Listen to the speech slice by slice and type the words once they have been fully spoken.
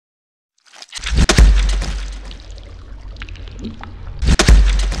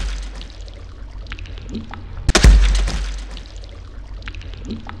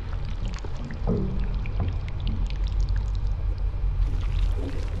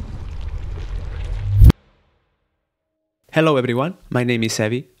Hello everyone, my name is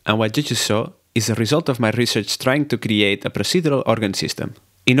Evi, and what you just saw is a result of my research trying to create a procedural organ system.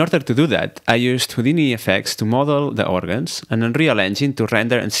 In order to do that, I used Houdini FX to model the organs and Unreal Engine to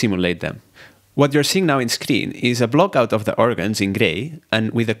render and simulate them. What you're seeing now in screen is a blockout of the organs in gray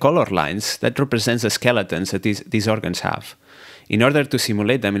and with the color lines that represents the skeletons that these organs have. In order to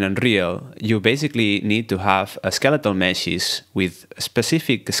simulate them in Unreal, you basically need to have a skeletal meshes with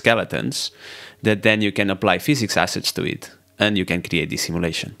specific skeletons that then you can apply physics assets to it, and you can create this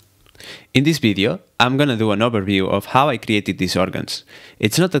simulation. In this video, I'm gonna do an overview of how I created these organs.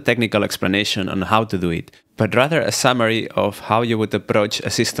 It's not a technical explanation on how to do it, but rather a summary of how you would approach a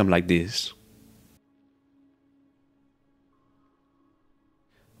system like this.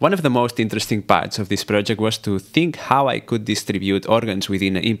 One of the most interesting parts of this project was to think how I could distribute organs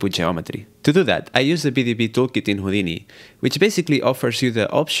within an input geometry. To do that, I used the BDP toolkit in Houdini, which basically offers you the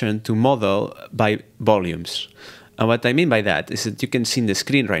option to model by volumes. And what I mean by that is that you can see in the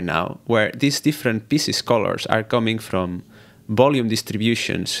screen right now where these different pieces colors are coming from volume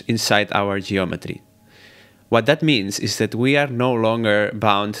distributions inside our geometry. What that means is that we are no longer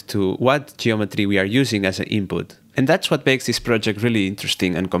bound to what geometry we are using as an input. And that's what makes this project really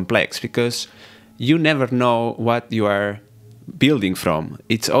interesting and complex, because you never know what you are building from.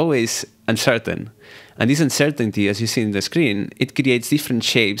 It's always uncertain. And this uncertainty, as you see in the screen, it creates different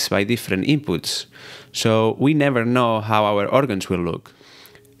shapes by different inputs. So we never know how our organs will look.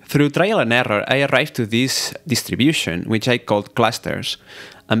 Through trial and error, I arrived to this distribution, which I called clusters.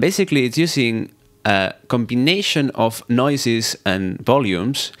 And basically it's using a combination of noises and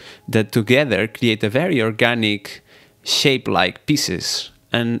volumes that together create a very organic shape-like pieces.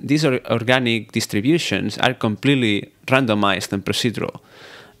 And these organic distributions are completely randomized and procedural.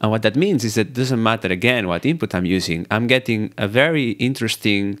 And what that means is that it doesn't matter again what input I'm using, I'm getting a very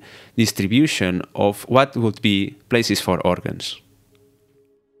interesting distribution of what would be places for organs.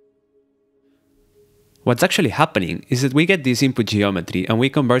 What's actually happening is that we get this input geometry and we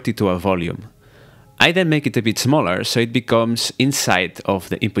convert it to a volume. I then make it a bit smaller so it becomes inside of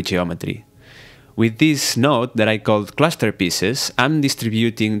the input geometry. With this node that I called cluster pieces, I'm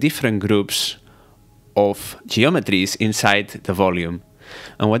distributing different groups of geometries inside the volume.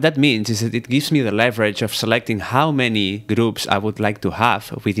 And what that means is that it gives me the leverage of selecting how many groups I would like to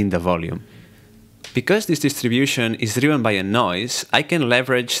have within the volume. Because this distribution is driven by a noise, I can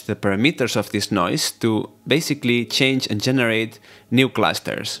leverage the parameters of this noise to basically change and generate new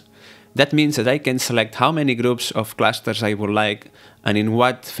clusters. That means that I can select how many groups of clusters I would like and in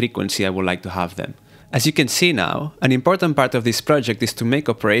what frequency I would like to have them. As you can see now, an important part of this project is to make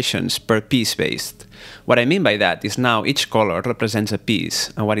operations per piece based. What I mean by that is now each color represents a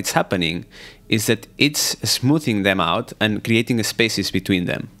piece, and what is happening is that it's smoothing them out and creating spaces between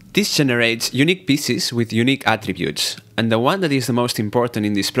them. This generates unique pieces with unique attributes, and the one that is the most important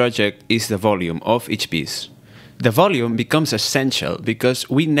in this project is the volume of each piece. The volume becomes essential because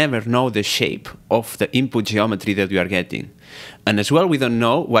we never know the shape of the input geometry that we are getting. And as well, we don't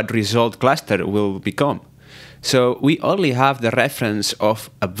know what result cluster will become. So we only have the reference of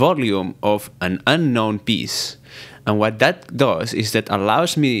a volume of an unknown piece. And what that does is that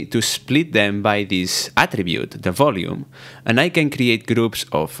allows me to split them by this attribute, the volume, and I can create groups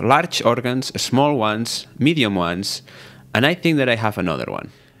of large organs, small ones, medium ones, and I think that I have another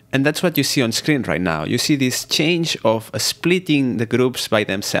one. And that's what you see on screen right now. You see this change of splitting the groups by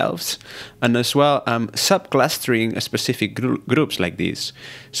themselves, and as well subclustering specific groups like this.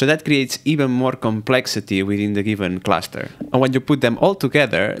 So that creates even more complexity within the given cluster. And when you put them all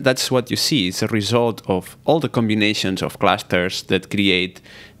together, that's what you see. It's a result of all the combinations of clusters that create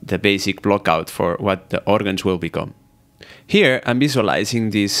the basic blockout for what the organs will become. Here I'm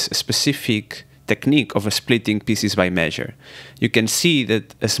visualizing this specific technique of splitting pieces by measure. You can see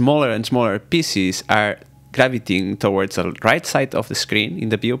that smaller and smaller pieces are gravitating towards the right side of the screen in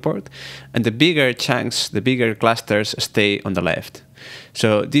the viewport, and the bigger chunks, the bigger clusters stay on the left.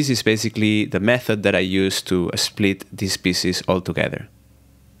 So this is basically the method that I use to split these pieces all together.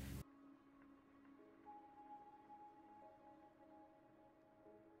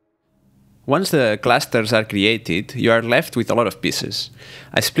 Once the clusters are created, you are left with a lot of pieces.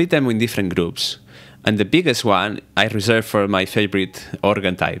 I split them in different groups, and the biggest one I reserve for my favorite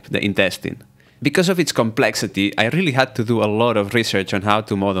organ type, the intestine. Because of its complexity, I really had to do a lot of research on how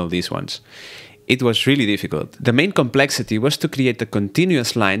to model these ones. it was really difficult. The main complexity was to create a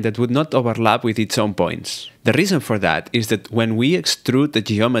continuous line that would not overlap with its own points. The reason for that is that when we extrude the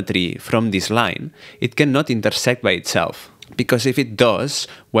geometry from this line, it cannot intersect by itself. Because if it does,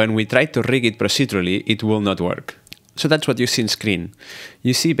 when we try to rig it procedurally, it will not work. So that's what you see on screen.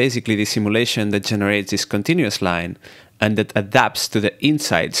 You see basically the simulation that generates this continuous line and that adapts to the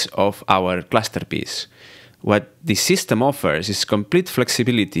insides of our cluster piece. What the system offers is complete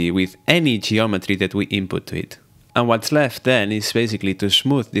flexibility with any geometry that we input to it. And what's left then is basically to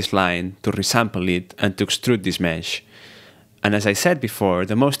smooth this line, to resample it, and to extrude this mesh. And as I said before,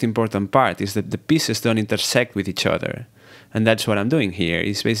 the most important part is that the pieces don't intersect with each other. And that's what I'm doing here,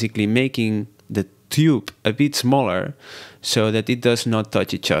 is basically making the tube a bit smaller so that it does not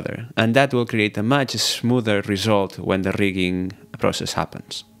touch each other. And that will create a much smoother result when the rigging process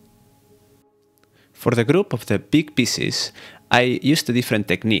happens. For the group of the big pieces, I used a different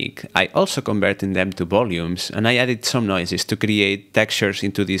technique. I also converted them to volumes, and I added some noises to create textures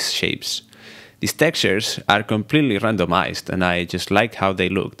into these shapes. These textures are completely randomized, and I just liked how they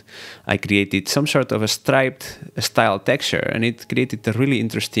looked. I created some sort of a striped style texture, and it created a really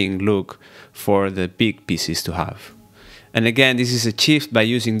interesting look for the big pieces to have. And again, this is achieved by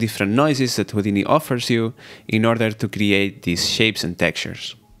using different noises that Houdini offers you in order to create these shapes and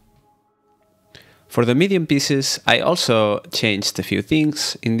textures. For the medium pieces, I also changed a few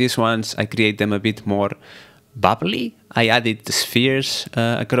things. In these ones, I create them a bit more bubbly. I added the spheres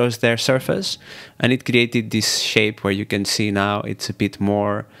across their surface, and it created this shape where you can see now it's a bit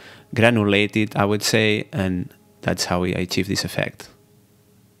more granulated, I would say, and that's how I achieve this effect.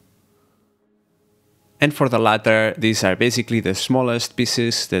 And for the latter, these are basically the smallest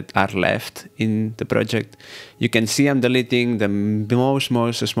pieces that are left in the project. You can see I'm deleting the most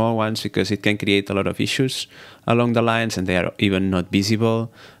small ones because it can create a lot of issues along the lines, and they are even not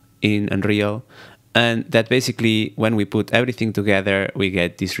visible in Unreal. And that basically, when we put everything together, we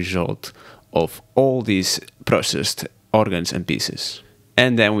get this result of all these processed organs and pieces.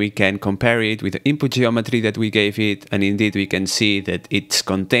 And then we can compare it with the input geometry that we gave it, and indeed we can see that it's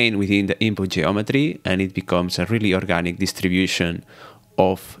contained within the input geometry, and it becomes a really organic distribution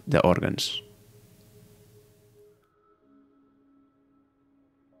of the organs.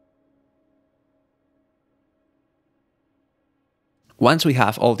 Once we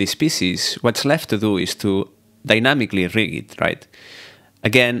have all these pieces, what's left to do is to dynamically rig it, right?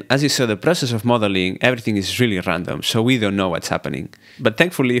 Again, as you saw, the process of modeling, everything is really random, so we don't know what's happening. But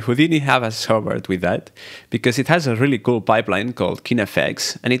thankfully, Houdini have us covered with that, because it has a really cool pipeline called Kine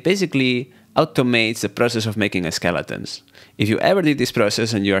FX, and it basically automates the process of making skeletons. If you ever did this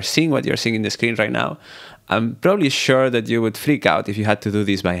process and you are seeing what you're seeing in the screen right now, I'm probably sure that you would freak out if you had to do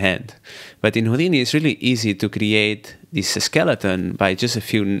this by hand. But in Houdini, it's really easy to create this skeleton by just a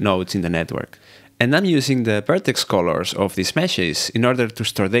few nodes in the network. And I'm using the vertex colors of these meshes in order to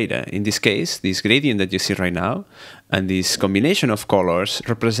store data. In this case, this gradient that you see right now, and this combination of colors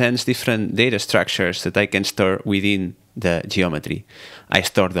represents different data structures that I can store within the geometry. I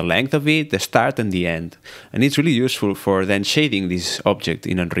store the length of it, the start and the end. And it's really useful for then shading this object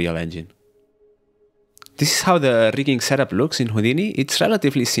in Unreal Engine. This is how the rigging setup looks in Houdini. It's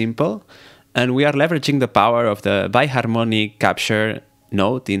relatively simple, and we are leveraging the power of the biharmonic capture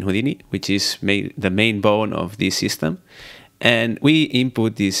node in Houdini, which is the main bone of this system. And we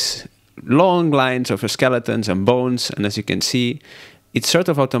input these long lines of skeletons and bones, and as you can see, it sort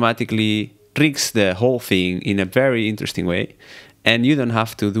of automatically rigs the whole thing in a very interesting way, and you don't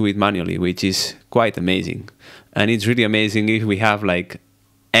have to do it manually, which is quite amazing. And it's really amazing if we have like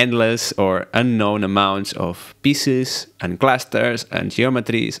endless or unknown amounts of pieces and clusters and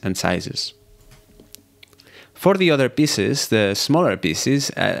geometries and sizes. For the other pieces, the smaller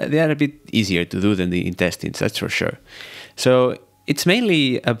pieces, they are a bit easier to do than the intestines, that's for sure. So it's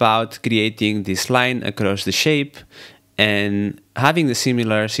mainly about creating this line across the shape and having the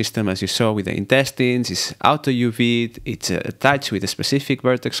similar system as you saw with the intestines. Is auto-UV'd, it's attached with the specific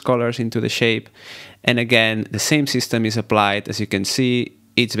vertex colors into the shape. And again, the same system is applied. As you can see,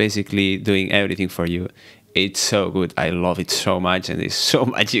 it's basically doing everything for you. It's so good. I love it so much, and there's so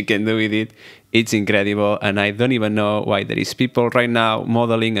much you can do with it. It's incredible, and I don't even know why there is people right now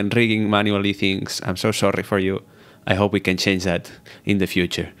modeling and rigging manually things. I'm so sorry for you. I hope we can change that in the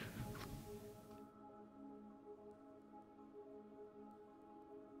future.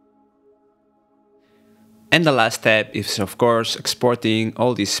 And the last step is, of course, exporting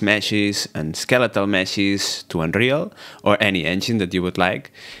all these meshes and skeletal meshes to Unreal or any engine that you would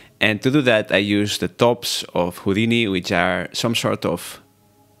like. And to do that, I use the tops of Houdini, which are some sort of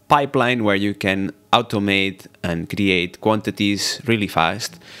pipeline where you can automate and create quantities really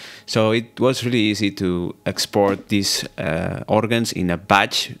fast. So it was really easy to export these organs in a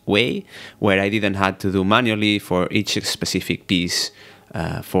batch way, where I didn't have to do manually for each specific piece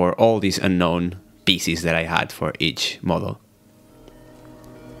for all these unknown pieces that I had for each model.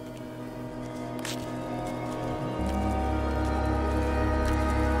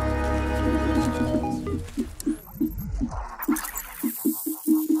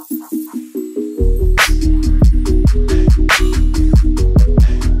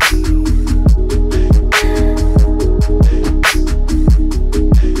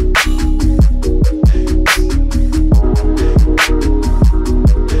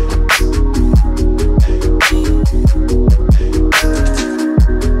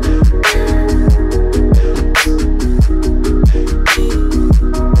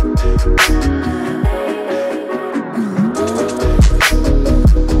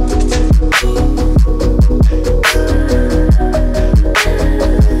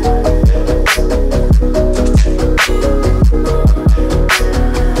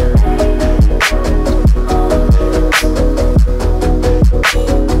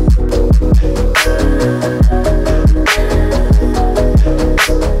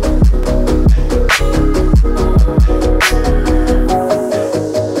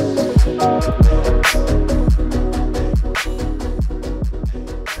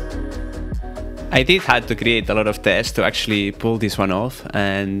 I did have to create a lot of tests to actually pull this one off,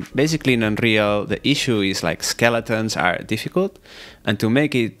 and basically in Unreal the issue is like skeletons are difficult, and to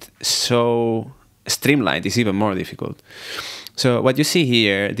make it so streamlined is even more difficult. So what you see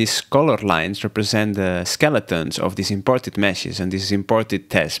here, these color lines represent the skeletons of these imported meshes and these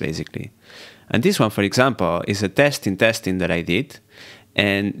imported tests basically. And this one, for example, is a test in testing that I did.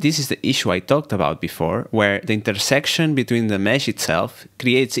 And this is the issue I talked about before, where the intersection between the mesh itself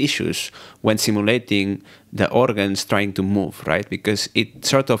creates issues when simulating the organs trying to move, right? Because it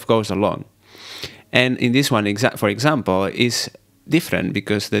sort of goes along. And in this one, for example, is different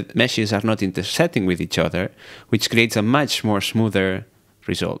because the meshes are not intersecting with each other, which creates a much more smoother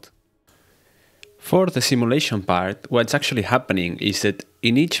result. For the simulation part, what's actually happening is that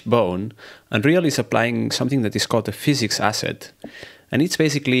in each bone, Unreal is applying something that is called a physics asset. And it's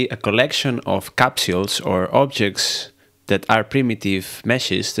basically a collection of capsules or objects that are primitive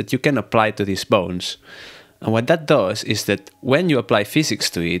meshes that you can apply to these bones. And what that does is that when you apply physics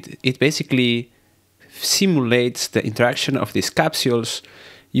to it, it basically simulates the interaction of these capsules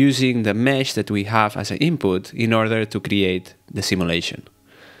using the mesh that we have as an input in order to create the simulation.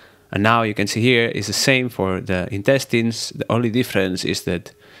 And now you can see here is the same for the intestines. The only difference is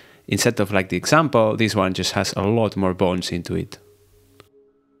that instead of like the example, this one just has a lot more bones into it.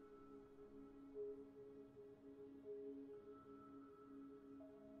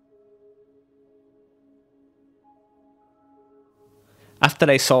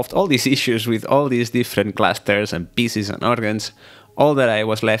 After I solved all these issues with all these different clusters and pieces and organs, all that I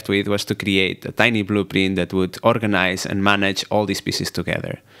was left with was to create a tiny blueprint that would organize and manage all these pieces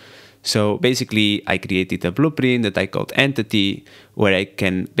together. So basically, I created a blueprint that I called Entity, where I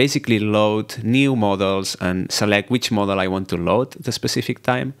can basically load new models and select which model I want to load at a specific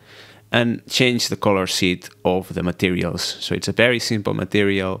time, and change the color sheet of the materials. So it's a very simple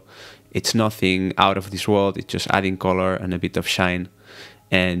material. It's nothing out of this world. It's just adding color and a bit of shine.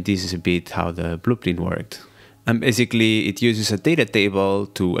 And this is a bit how the blueprint worked. And basically, it uses a data table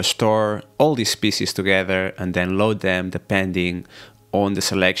to store all these pieces together and then load them depending on the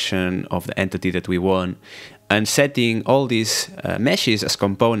selection of the entity that we want, and setting all these meshes as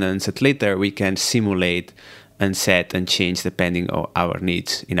components that later we can simulate and set and change depending on our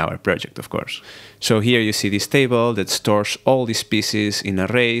needs in our project, of course. So here you see this table that stores all these pieces in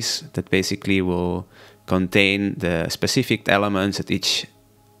arrays that basically will contain the specific elements that each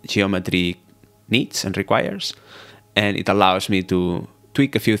geometry needs and requires. And it allows me to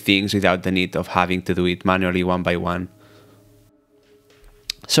tweak a few things without the need of having to do it manually one by one.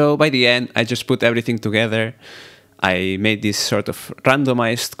 So by the end, I just put everything together. I made this sort of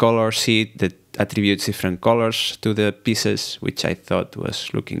randomized color sheet that attributes different colors to the pieces, which I thought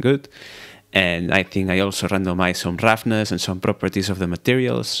was looking good. And I think I also randomized some roughness and some properties of the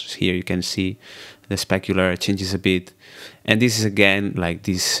materials. Here you can see the specular changes a bit. And this is again like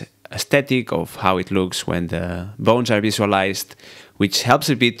this aesthetic of how it looks when the bones are visualized, which helps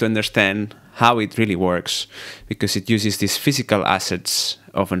a bit to understand how it really works, because it uses these physical assets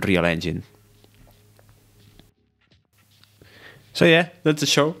of Unreal Engine. So yeah, that's the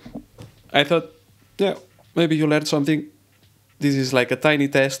show. I thought, yeah, maybe you learned something. This is like a tiny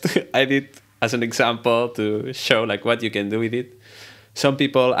test I did as an example to show like what you can do with it. Some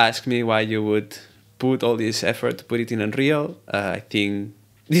people ask me why you would put all this effort to put it in Unreal. I think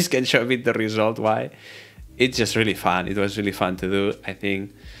this can show a bit the result why. It's just really fun. It was really fun to do. I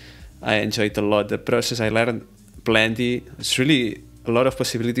think I enjoyed a lot the process. I learned plenty. It's really a lot of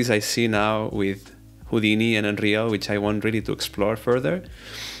possibilities I see now with Houdini and Unreal, which I want really to explore further.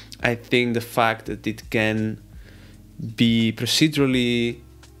 I think the fact that it can be procedurally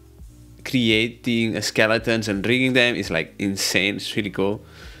creating skeletons and rigging them is like insane. It's really cool.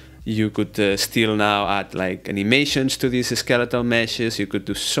 You could still now add like animations to these skeletal meshes. You could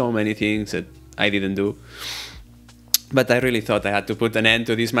do so many things that I didn't do. But I really thought I had to put an end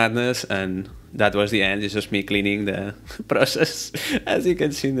to this madness, and that was the end. It's just me cleaning the process, as you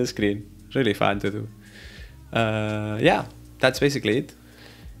can see in the screen. Really fun to do. Yeah, that's basically it.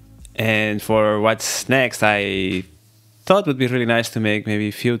 And for what's next, I thought it would be really nice to make maybe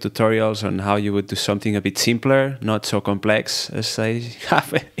a few tutorials on how you would do something a bit simpler, not so complex as I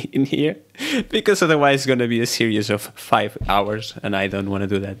have in here, because otherwise it's going to be a series of 5 hours, and I don't want to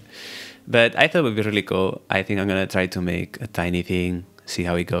do that. But I thought it would be really cool. I think I'm going to try to make a tiny thing, see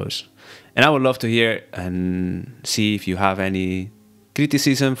how it goes. And I would love to hear and see if you have any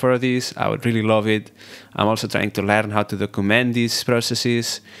criticism for this. I would really love it. I'm also trying to learn how to document these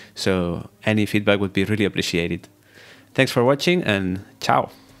processes, so any feedback would be really appreciated. Thanks for watching, and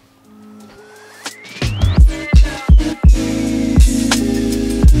ciao!